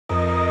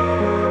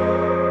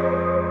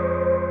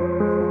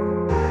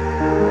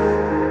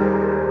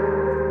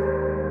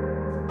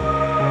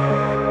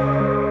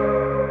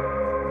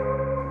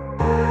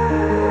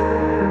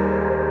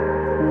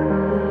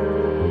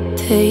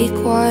take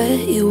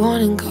what you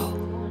want and go.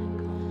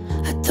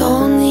 I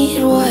don't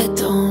need what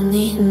don't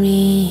need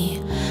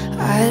me.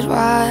 I'd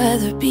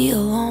rather be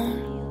alone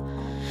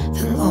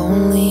than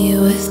lonely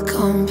with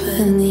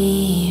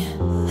company.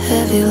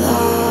 Heavy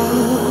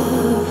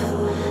love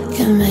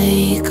can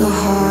make a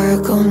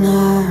heart go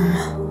numb,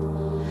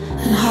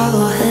 and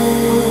hollow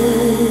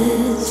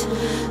heads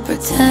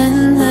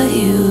pretend that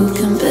you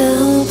can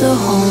build a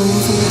home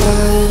from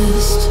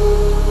dust.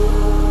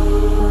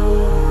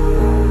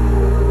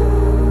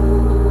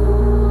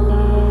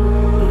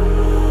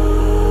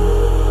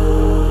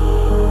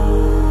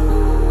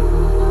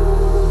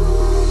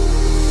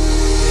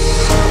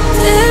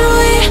 Did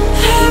we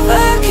have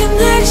a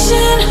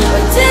connection,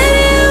 or did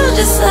you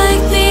just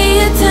like the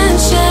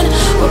attention?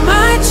 Where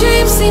my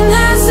dreams seem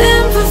as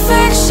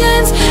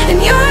imperfections and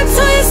your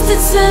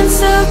twisted sense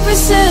of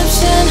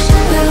perception.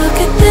 We look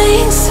at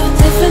things so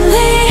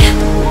differently,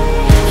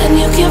 and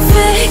you can't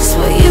fix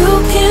what you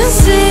can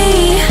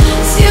see.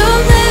 'Cause you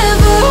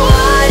never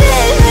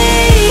wanted me,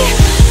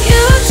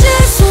 you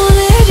just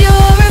wanted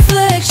your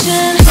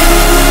reflection.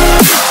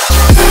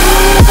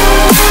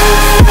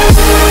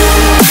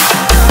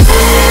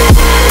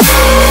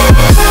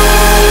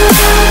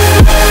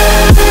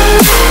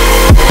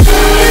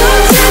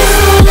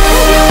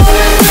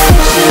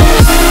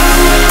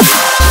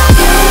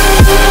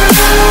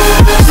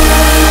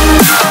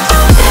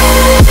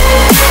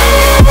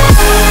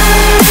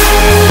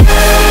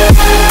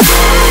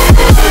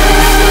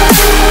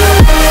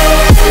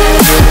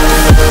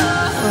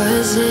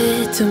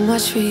 Too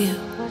much for you,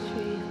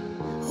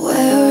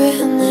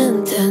 wearing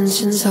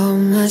intentions on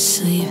my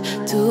sleeve.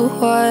 Do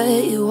what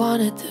you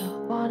wanna do,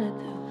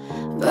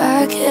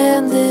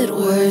 backhanded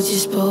words you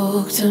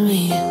spoke to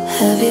me.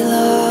 Heavy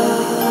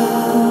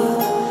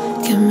love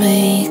can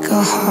make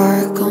a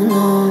heart go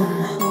numb,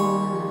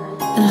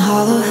 and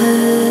hollow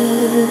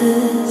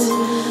heads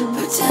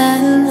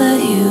pretend that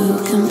you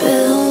can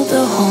build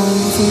a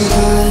home from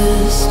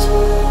dust.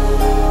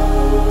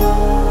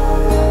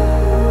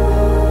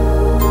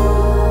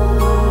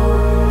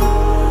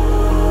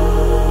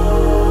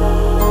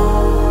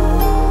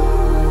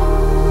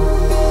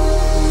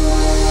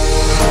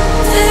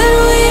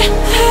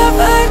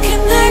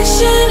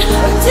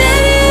 Or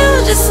did you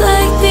just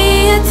like the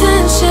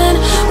attention?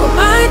 Where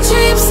my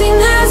dreams seem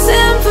as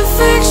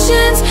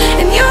imperfections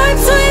and your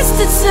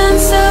twisted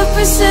sense of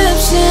perception.